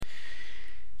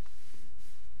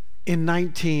In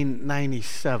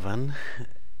 1997,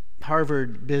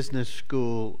 Harvard Business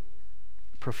School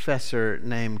professor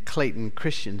named Clayton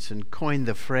Christensen coined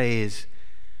the phrase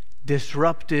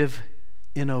disruptive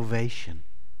innovation.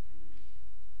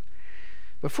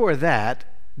 Before that,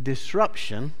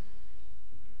 disruption,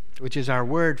 which is our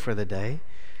word for the day,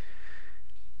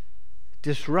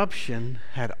 disruption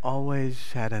had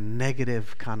always had a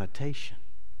negative connotation.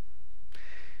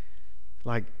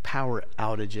 Like power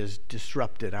outages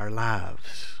disrupted our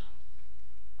lives,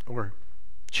 or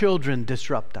children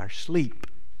disrupt our sleep,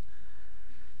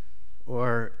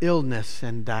 or illness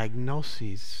and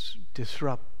diagnoses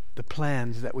disrupt the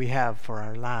plans that we have for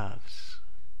our lives.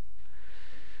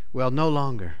 Well, no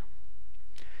longer.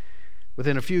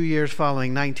 Within a few years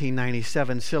following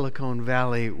 1997, Silicon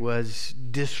Valley was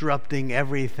disrupting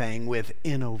everything with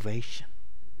innovation.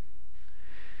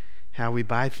 How we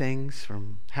buy things,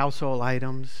 from household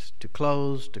items to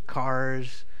clothes to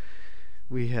cars.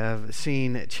 We have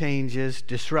seen changes,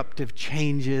 disruptive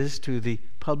changes to the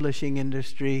publishing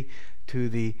industry, to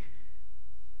the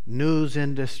news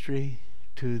industry,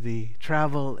 to the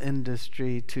travel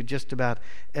industry, to just about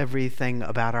everything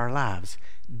about our lives.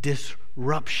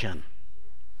 Disruption.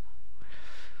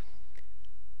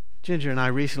 Ginger and I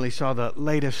recently saw the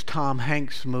latest Tom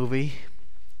Hanks movie,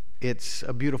 It's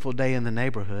a Beautiful Day in the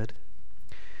Neighborhood,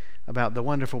 about the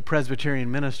wonderful Presbyterian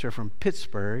minister from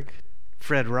Pittsburgh,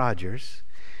 Fred Rogers.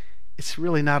 It's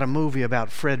really not a movie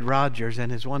about Fred Rogers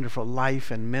and his wonderful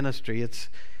life and ministry. It's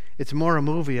more a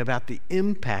movie about the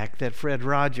impact that Fred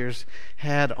Rogers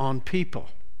had on people.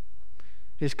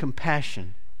 His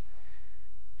compassion,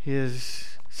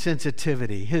 his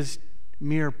sensitivity, his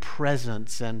mere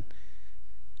presence and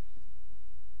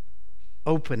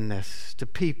openness to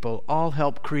people all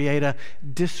help create a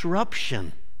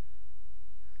disruption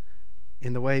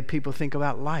in the way people think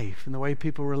about life, in the way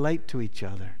people relate to each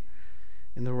other,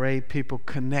 in the way people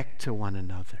connect to one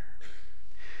another.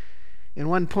 In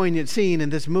one poignant scene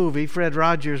in this movie, Fred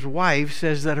Rogers' wife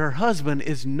says that her husband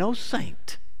is no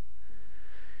saint.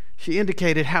 She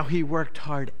indicated how he worked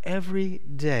hard every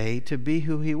day to be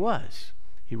who he was.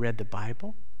 He read the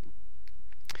Bible.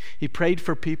 He prayed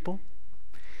for people.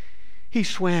 He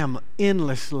swam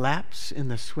endless laps in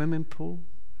the swimming pool.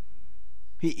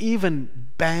 He even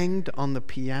banged on the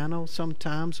piano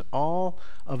sometimes, all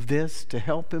of this to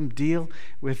help him deal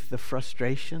with the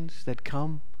frustrations that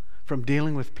come from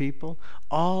dealing with people.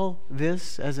 All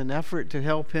this as an effort to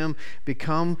help him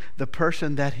become the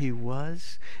person that he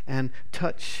was and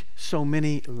touch so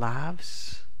many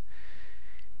lives.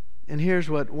 And here's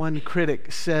what one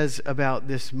critic says about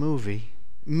this movie.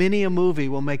 Many a movie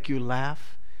will make you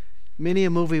laugh. Many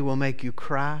a movie will make you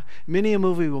cry. Many a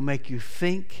movie will make you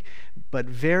think. But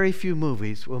very few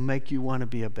movies will make you want to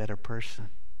be a better person.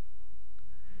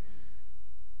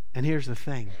 And here's the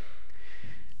thing.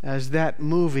 As that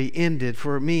movie ended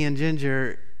for me and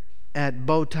Ginger at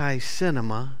Bowtie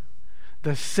Cinema,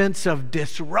 the sense of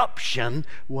disruption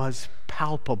was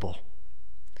palpable.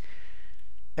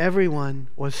 Everyone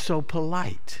was so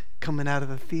polite coming out of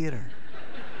the theater.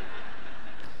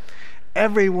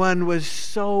 Everyone was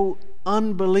so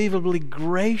unbelievably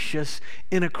gracious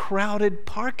in a crowded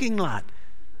parking lot.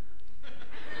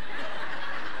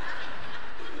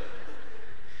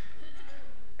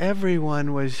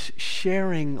 Everyone was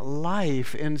sharing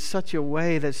life in such a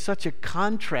way that's such a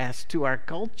contrast to our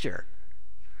culture.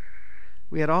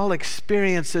 We had all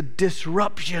experienced a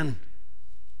disruption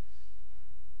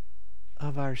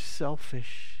of our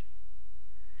selfish,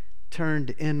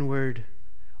 turned inward,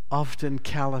 often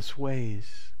callous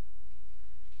ways.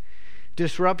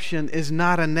 Disruption is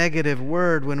not a negative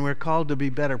word when we're called to be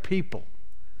better people.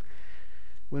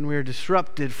 When we're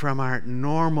disrupted from our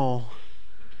normal,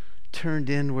 turned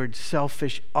inward,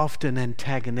 selfish, often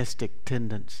antagonistic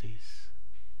tendencies.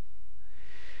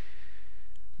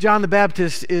 John the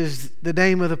Baptist is the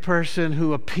name of the person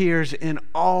who appears in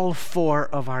all four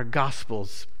of our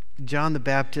Gospels. John the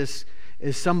Baptist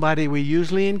is somebody we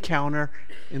usually encounter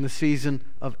in the season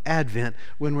of Advent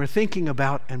when we're thinking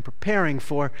about and preparing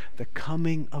for the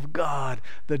coming of God,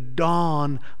 the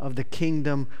dawn of the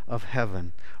kingdom of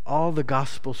heaven. All the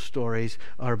gospel stories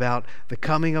are about the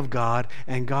coming of God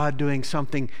and God doing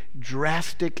something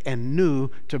drastic and new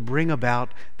to bring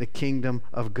about the kingdom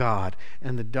of God.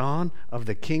 And the dawn of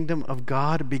the kingdom of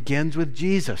God begins with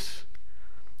Jesus.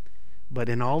 But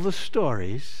in all the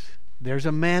stories, there's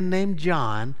a man named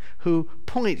John who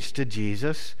points to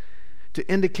Jesus to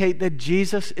indicate that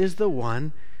Jesus is the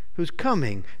one who's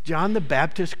coming. John the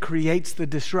Baptist creates the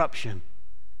disruption,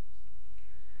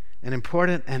 an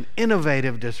important and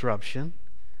innovative disruption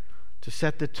to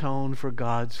set the tone for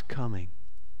God's coming.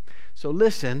 So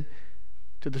listen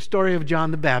to the story of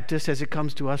John the Baptist as it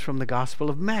comes to us from the Gospel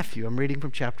of Matthew. I'm reading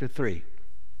from chapter 3.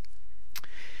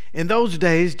 In those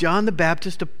days, John the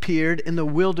Baptist appeared in the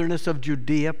wilderness of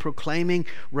Judea, proclaiming,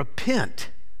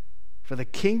 "Repent, for the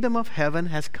kingdom of heaven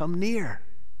has come near."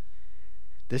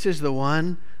 This is the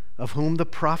one of whom the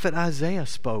prophet Isaiah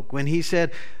spoke when he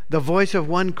said, "The voice of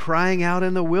one crying out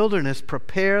in the wilderness,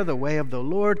 prepare the way of the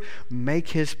Lord, make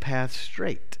his path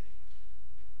straight."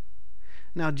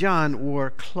 Now John wore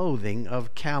clothing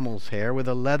of camel's hair with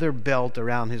a leather belt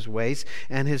around his waist,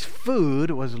 and his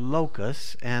food was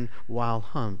locusts and wild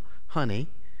honey.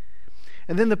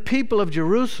 And then the people of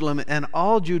Jerusalem and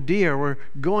all Judea were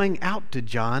going out to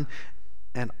John,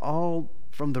 and all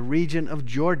from the region of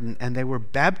Jordan, and they were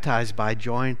baptized by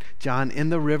John in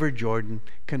the river Jordan,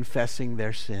 confessing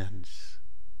their sins.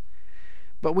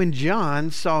 But when John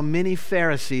saw many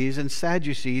Pharisees and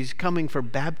Sadducees coming for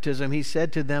baptism, he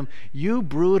said to them, "You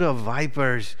brood of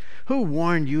vipers, who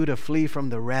warned you to flee from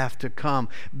the wrath to come?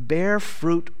 Bear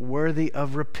fruit worthy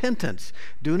of repentance.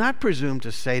 Do not presume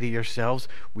to say to yourselves,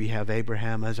 'We have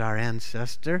Abraham as our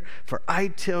ancestor.' For I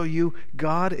tell you,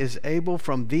 God is able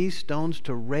from these stones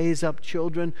to raise up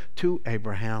children to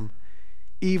Abraham.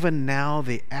 Even now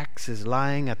the axe is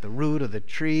lying at the root of the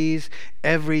trees.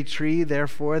 Every tree,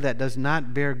 therefore, that does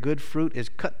not bear good fruit is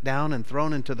cut down and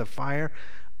thrown into the fire.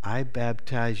 I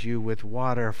baptize you with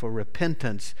water for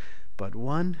repentance, but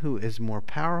one who is more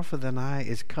powerful than I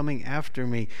is coming after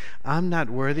me. I'm not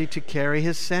worthy to carry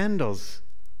his sandals.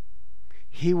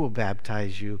 He will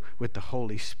baptize you with the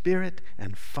Holy Spirit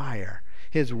and fire.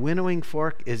 His winnowing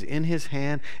fork is in his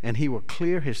hand, and he will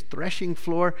clear his threshing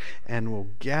floor and will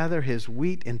gather his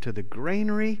wheat into the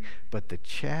granary, but the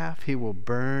chaff he will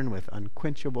burn with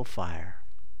unquenchable fire."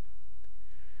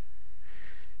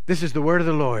 This is the word of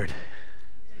the Lord.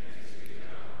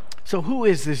 So who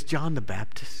is this John the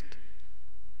Baptist?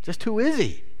 Just who is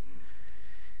he?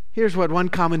 Here's what one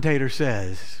commentator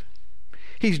says.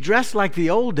 He's dressed like the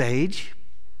old age.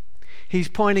 He's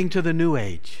pointing to the new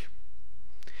age.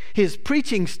 His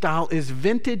preaching style is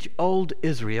vintage old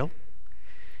Israel.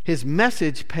 His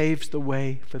message paves the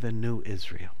way for the new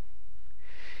Israel.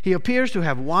 He appears to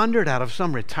have wandered out of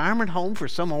some retirement home for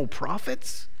some old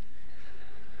prophets,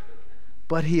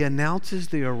 but he announces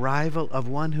the arrival of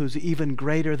one who's even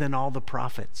greater than all the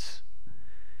prophets.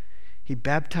 He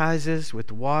baptizes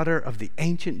with water of the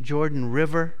ancient Jordan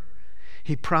River.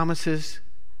 He promises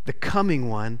the coming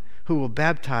one who will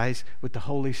baptize with the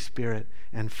Holy Spirit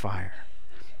and fire.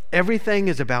 Everything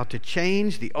is about to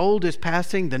change. The old is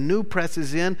passing. The new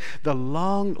presses in. The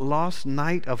long-lost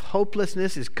night of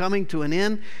hopelessness is coming to an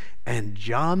end. And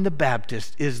John the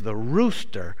Baptist is the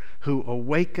rooster who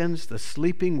awakens the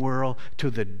sleeping world to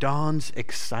the dawn's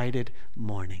excited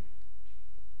morning.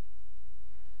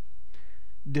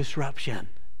 Disruption.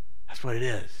 That's what it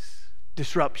is.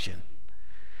 Disruption.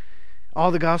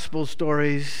 All the gospel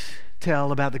stories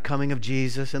tell about the coming of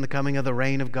Jesus and the coming of the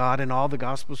reign of God, and all the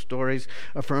gospel stories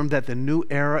affirm that the new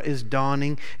era is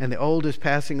dawning and the old is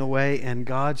passing away, and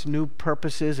God's new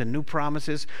purposes and new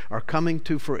promises are coming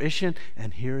to fruition.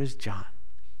 And here is John.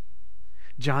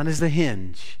 John is the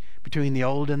hinge between the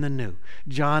old and the new.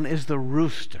 John is the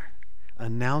rooster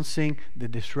announcing the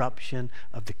disruption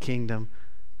of the kingdom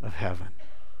of heaven.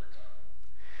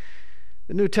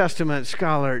 The New Testament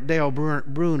scholar Dale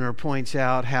Bruner points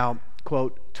out how,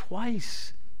 quote,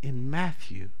 twice in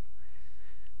Matthew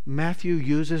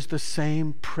uses the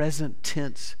same present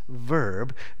tense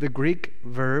verb. The Greek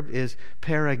verb is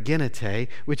paragenete,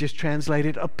 which is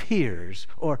translated appears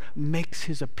or makes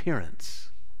his appearance.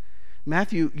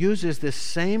 Matthew uses this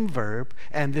same verb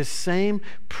and this same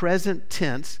present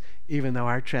tense, even though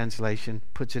our translation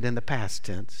puts it in the past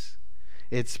tense.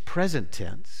 It's present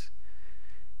tense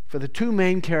for the two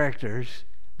main characters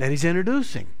that he's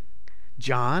introducing,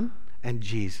 John and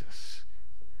Jesus.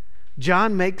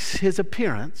 John makes his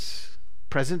appearance,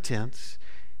 present tense,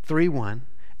 3:1,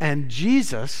 and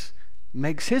Jesus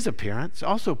makes his appearance,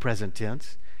 also present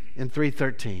tense, in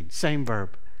 3:13, same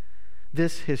verb.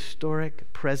 This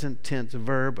historic present tense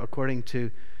verb, according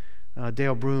to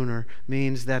Dale Bruner,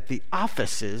 means that the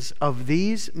offices of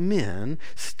these men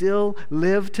still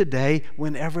live today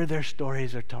whenever their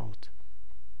stories are told.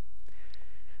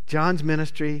 John's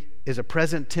ministry is a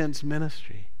present tense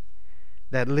ministry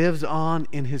that lives on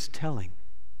in his telling.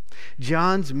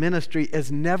 John's ministry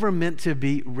is never meant to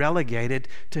be relegated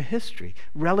to history,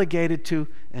 relegated to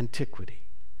antiquity.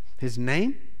 His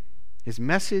name, his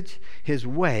message, his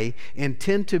way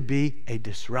intend to be a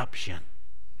disruption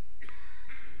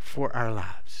for our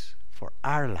lives,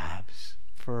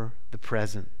 for the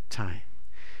present time.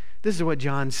 This is what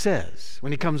John says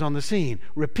when he comes on the scene.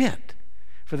 Repent,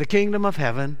 for the kingdom of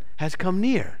heaven has come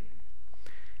near.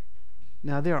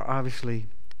 Now, there are obviously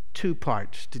two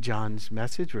parts to John's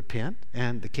message, repent,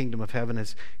 and the kingdom of heaven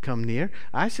has come near.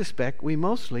 I suspect we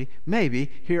mostly, maybe,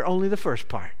 hear only the first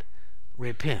part,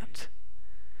 repent.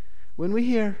 When we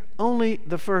hear only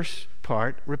the first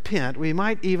part, repent, we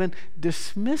might even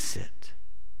dismiss it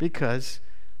because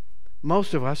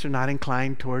most of us are not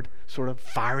inclined toward sort of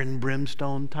fire and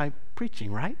brimstone type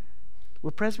preaching, right?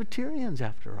 We're Presbyterians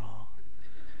after all.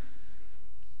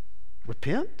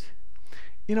 Repent?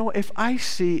 You know, if I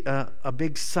see a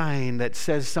big sign that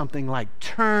says something like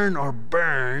turn or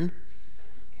burn,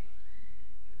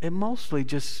 it mostly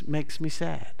just makes me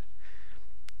sad.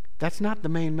 That's not the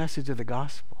main message of the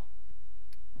gospel.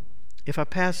 If I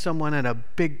pass someone at a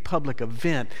big public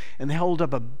event and they hold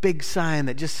up a big sign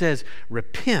that just says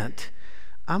repent,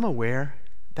 I'm aware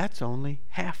that's only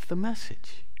half the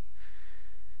message.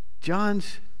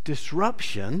 John's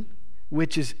disruption,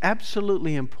 which is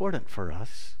absolutely important for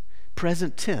us,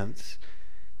 present tense,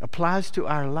 applies to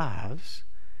our lives,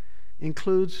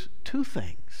 includes two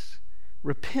things.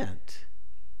 Repent,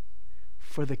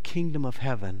 for the kingdom of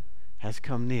heaven has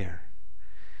come near.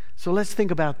 So let's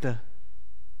think about the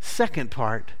second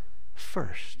part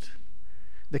first.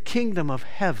 The kingdom of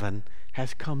heaven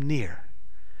has come near.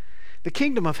 The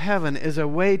kingdom of heaven is a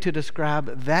way to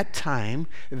describe that time,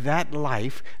 that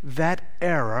life, that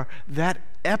era, that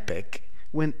epoch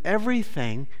when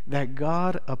everything that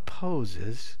God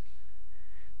opposes,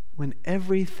 when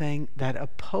everything that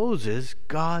opposes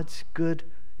God's good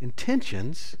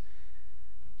intentions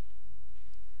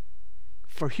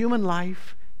for human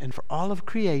life and for all of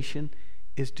creation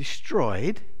is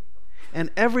destroyed, and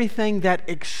everything that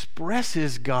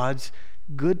expresses God's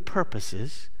good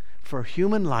purposes for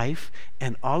human life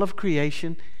and all of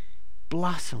creation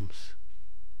blossoms.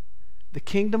 The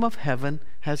kingdom of heaven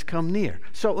has come near.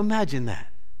 So imagine that.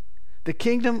 The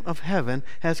kingdom of heaven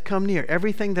has come near.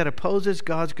 Everything that opposes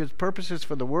God's good purposes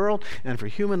for the world and for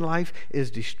human life is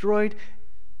destroyed,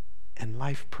 and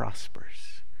life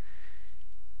prospers.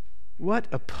 What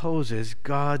opposes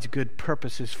God's good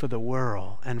purposes for the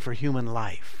world and for human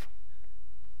life?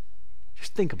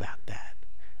 Just think about that.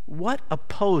 What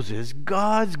opposes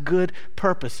God's good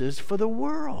purposes for the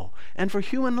world and for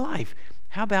human life?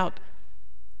 How about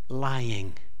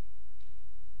lying?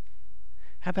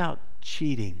 How about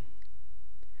cheating?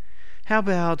 How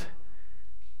about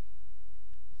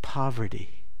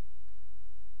poverty?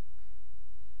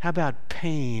 How about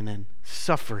pain and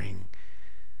suffering?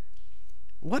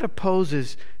 What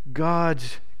opposes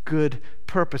God's good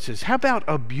purposes? How about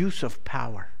abuse of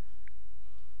power?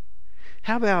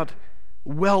 How about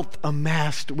wealth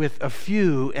amassed with a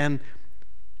few and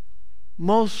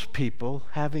most people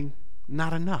having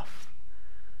not enough?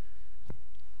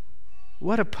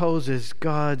 What opposes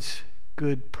God's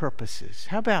good purposes?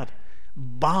 How about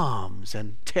bombs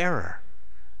and terror?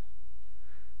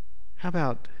 How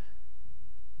about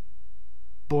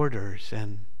borders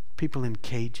and people in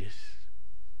cages?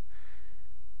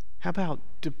 How about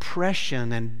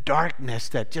depression and darkness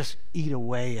that just eat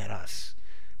away at us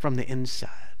from the inside?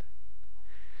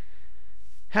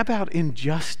 How about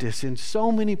injustice in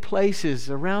so many places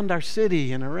around our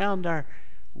city and around our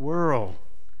world?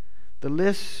 The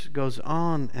list goes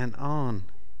on and on.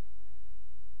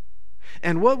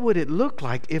 And what would it look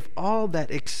like if all that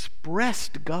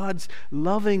expressed God's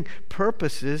loving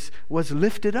purposes was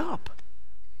lifted up?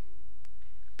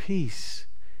 Peace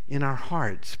in our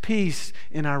hearts, peace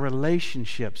in our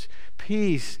relationships,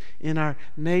 peace in our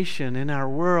nation, in our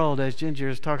world, as Ginger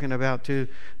is talking about to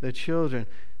the children.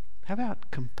 How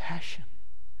about compassion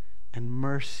and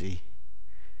mercy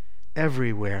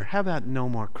everywhere? How about no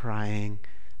more crying,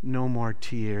 no more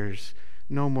tears,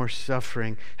 no more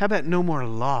suffering? How about no more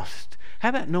lost? How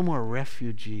about no more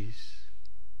refugees?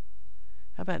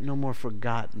 How about no more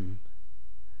forgotten?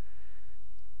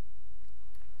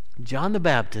 John the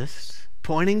Baptist,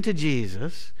 pointing to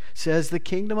Jesus, says the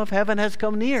kingdom of heaven has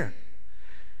come near.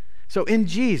 So in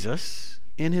Jesus,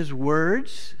 in his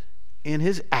words, in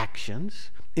his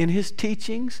actions, in his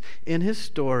teachings, in his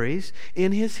stories,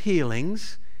 in his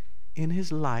healings, in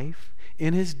his life,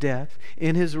 in his death,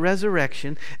 in his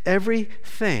resurrection,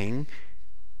 everything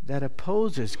that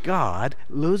opposes God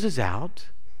loses out,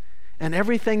 and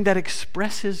everything that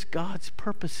expresses God's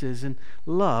purposes and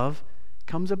love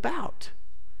comes about.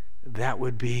 That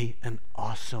would be an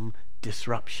awesome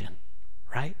disruption,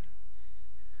 right?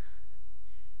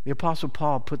 The Apostle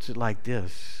Paul puts it like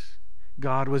this: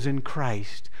 God was in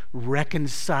Christ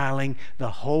reconciling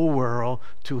the whole world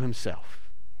to himself.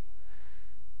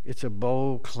 It's a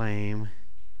bold claim,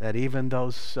 that even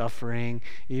though suffering,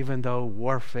 even though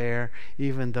warfare,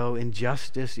 even though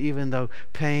injustice, even though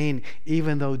pain,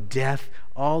 even though death,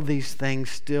 all these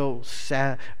things still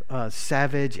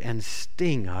savage and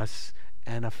sting us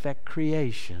and affect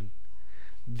creation,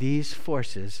 these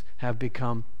forces have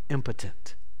become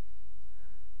impotent.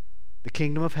 The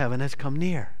kingdom of heaven has come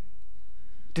near.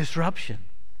 Disruption.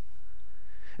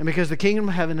 And because the kingdom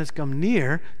of heaven has come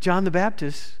near, John the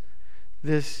Baptist,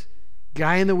 this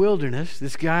guy in the wilderness,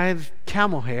 this guy with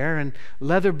camel hair and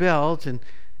leather belt and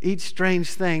eats strange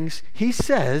things, he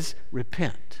says,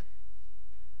 repent.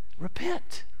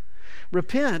 Repent.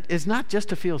 Repent is not just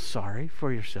to feel sorry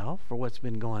for yourself, for what's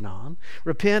been going on.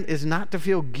 Repent is not to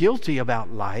feel guilty about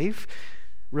life.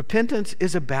 Repentance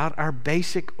is about our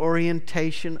basic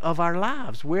orientation of our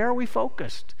lives. Where are we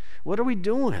focused? What are we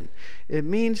doing? It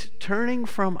means turning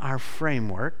from our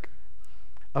framework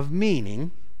of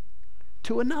meaning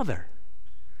to another.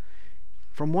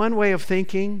 From one way of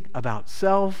thinking about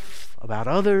self, about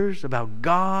others, about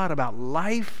God, about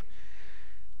life,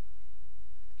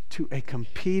 to a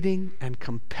competing and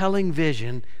compelling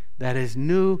vision that is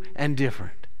new and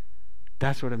different.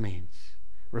 That's what it means.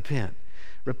 Repent.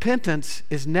 Repentance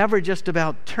is never just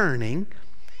about turning.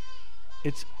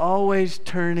 It's always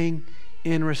turning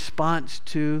in response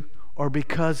to or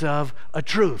because of a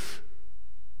truth.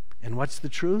 And what's the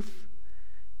truth?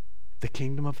 The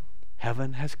kingdom of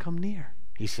heaven has come near,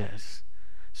 he says.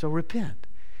 So repent.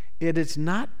 It is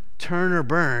not turn or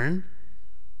burn.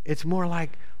 It's more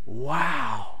like,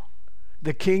 wow,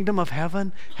 the kingdom of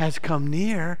heaven has come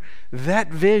near.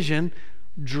 That vision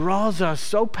draws us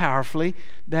so powerfully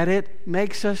that it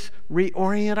makes us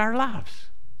reorient our lives.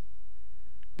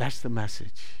 That's the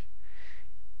message.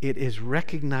 It is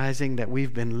recognizing that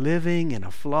we've been living in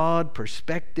a flawed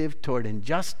perspective toward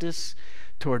injustice,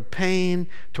 toward pain,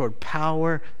 toward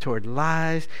power, toward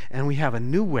lies, and we have a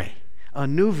new way, a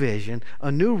new vision,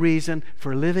 a new reason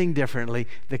for living differently.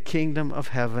 The kingdom of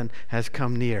heaven has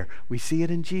come near. We see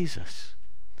it in Jesus.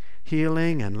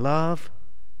 Healing and love.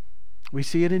 We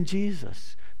see it in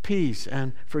Jesus. Peace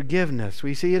and forgiveness.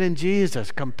 We see it in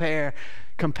Jesus.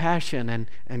 Compassion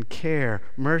and care,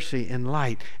 mercy and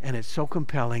light. And it's so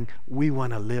compelling, we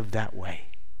want to live that way.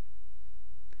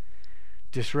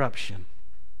 Disruption.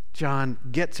 John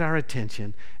gets our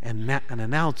attention and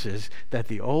announces that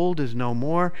the old is no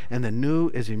more and the new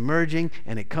is emerging,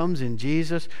 and it comes in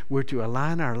Jesus. We're to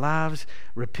align our lives,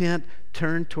 repent,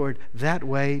 turn toward that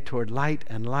way, toward light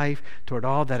and life, toward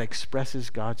all that expresses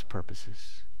God's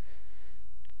purposes.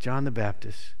 John the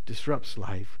Baptist disrupts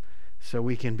life so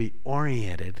we can be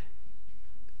oriented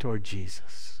toward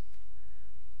Jesus,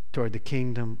 toward the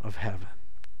kingdom of heaven.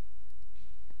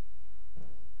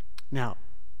 Now,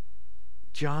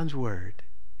 John's word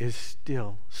is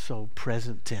still so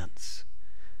present tense,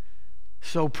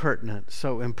 so pertinent,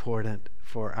 so important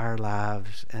for our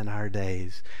lives and our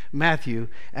days. Matthew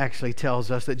actually tells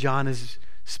us that John is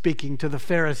speaking to the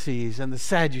Pharisees and the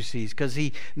Sadducees because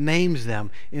he names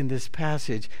them in this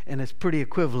passage, and it's pretty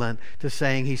equivalent to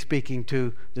saying he's speaking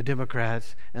to the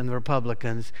Democrats and the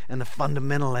Republicans and the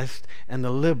fundamentalists and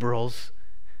the liberals,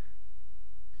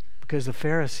 because the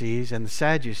Pharisees and the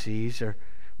Sadducees are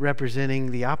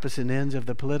representing the opposite ends of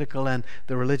the political and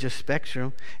the religious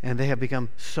spectrum, and they have become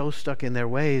so stuck in their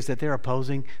ways that they're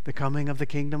opposing the coming of the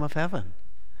kingdom of heaven.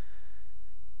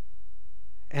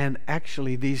 And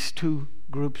actually, these two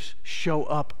groups show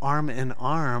up arm in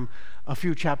arm a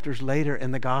few chapters later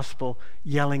in the gospel,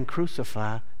 yelling,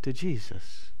 "Crucify," to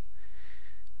Jesus.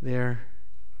 They're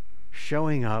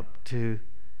showing up to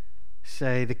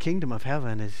say the kingdom of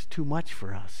heaven is too much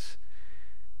for us.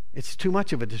 It's too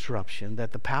much of a disruption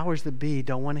that the powers that be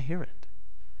don't want to hear it,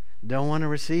 don't want to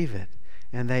receive it,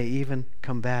 and they even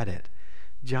combat it.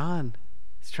 John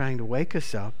is trying to wake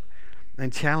us up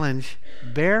and challenge,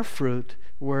 bear fruit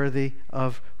worthy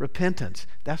of repentance.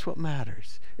 That's what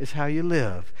matters. It's how you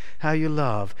live, how you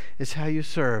love, it's how you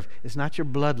serve. It's not your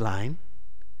bloodline,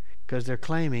 because they're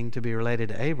claiming to be related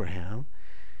to Abraham.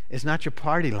 It's not your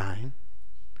party line.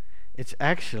 It's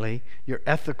actually your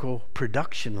ethical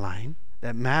production line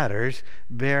that matters.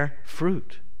 Bear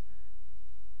fruit.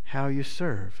 How you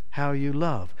serve, how you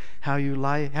love, how your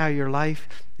life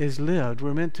is lived.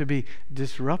 We're meant to be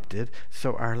disrupted,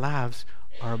 so our lives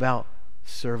are about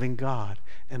serving God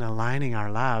and aligning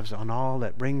our lives on all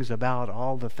that brings about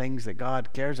all the things that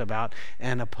God cares about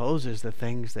and opposes the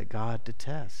things that God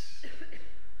detests.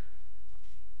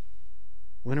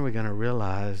 When are we going to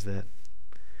realize that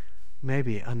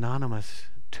maybe anonymous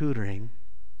tutoring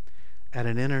at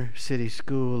an inner city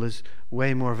school is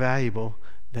way more valuable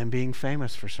than being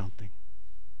famous for something?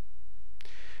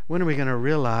 When are we going to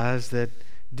realize that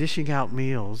dishing out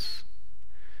meals,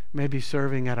 maybe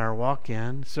serving at our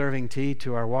walk-in, serving tea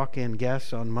to our walk-in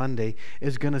guests on Monday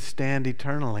is going to stand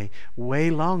eternally way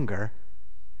longer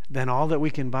than all that we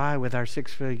can buy with our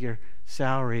six-figure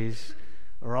salaries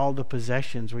or all the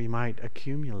possessions we might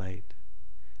accumulate.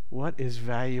 What is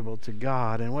valuable to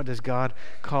God, and what does God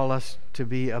call us to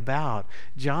be about?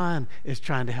 John is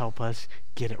trying to help us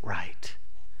get it right.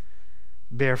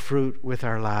 Bear fruit with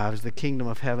our lives. The kingdom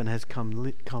of heaven has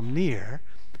come near.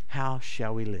 How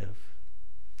shall we live?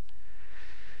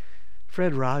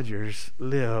 Fred Rogers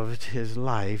lived his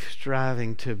life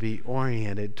striving to be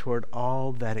oriented toward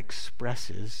all that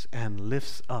expresses and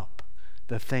lifts up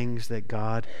the things that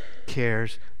God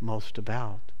cares most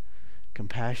about.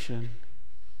 Compassion,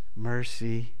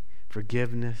 mercy,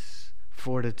 forgiveness,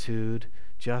 fortitude,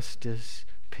 justice,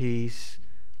 peace,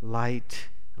 light,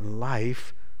 and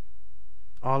life.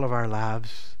 All of our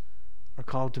lives are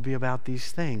called to be about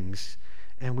these things,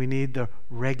 and we need the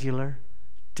regular,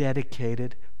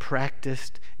 dedicated,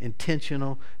 practiced,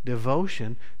 intentional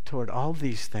devotion toward all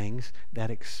these things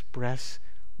that express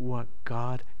what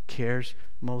God cares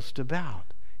most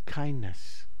about.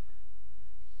 Kindness,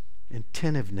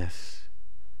 attentiveness,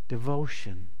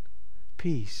 devotion,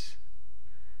 peace.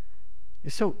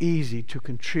 It's so easy to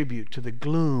contribute to the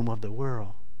gloom of the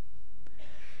world.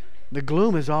 The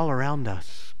gloom is all around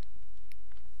us.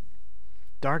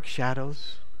 Dark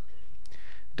shadows,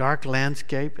 dark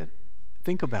landscape.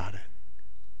 Think about it.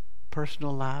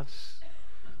 Personal lives,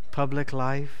 public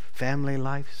life, family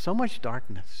life, so much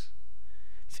darkness.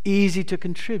 It's easy to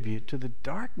contribute to the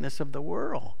darkness of the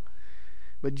world.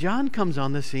 But John comes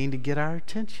on the scene to get our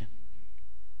attention.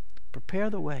 Prepare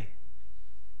the way.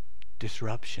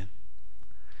 Disruption.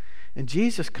 And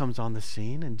Jesus comes on the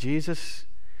scene, and Jesus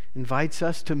invites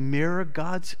us to mirror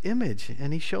God's image,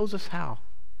 and he shows us how.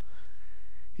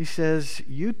 He says,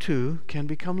 you too can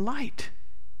become light,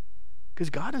 because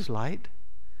God is light.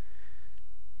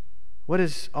 What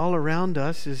is all around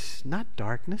us is not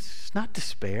darkness, it's not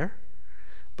despair,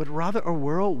 but rather a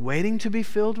world waiting to be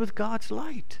filled with God's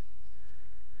light,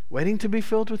 waiting to be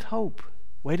filled with hope,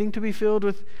 waiting to be filled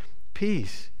with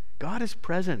peace. God is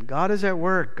present. God is at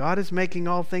work. God is making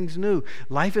all things new.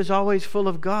 Life is always full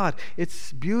of God.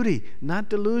 It's beauty, not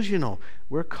delusional.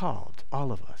 We're called,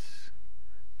 all of us,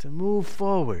 to move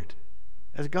forward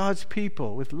as God's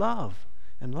people with love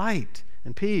and light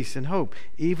and peace and hope,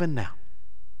 even now.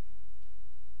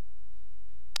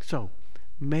 So,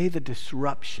 may the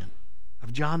disruption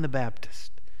of John the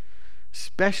Baptist,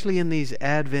 especially in these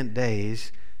Advent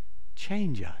days,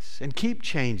 change us and keep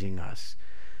changing us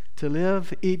to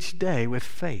live each day with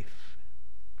faith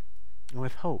and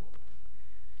with hope,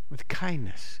 with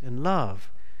kindness and love,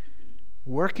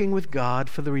 working with God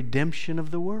for the redemption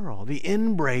of the world, the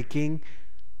inbreaking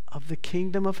of the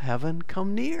kingdom of heaven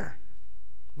come near.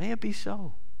 May it be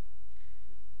so.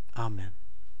 Amen.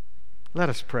 Let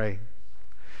us pray.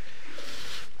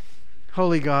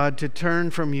 Holy God, to turn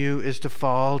from you is to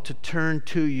fall. To turn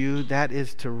to you, that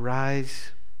is to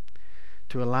rise.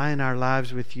 To align our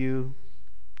lives with you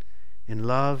in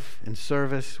love and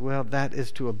service, well, that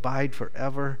is to abide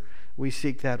forever. We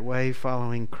seek that way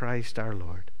following Christ our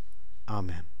Lord.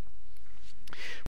 Amen.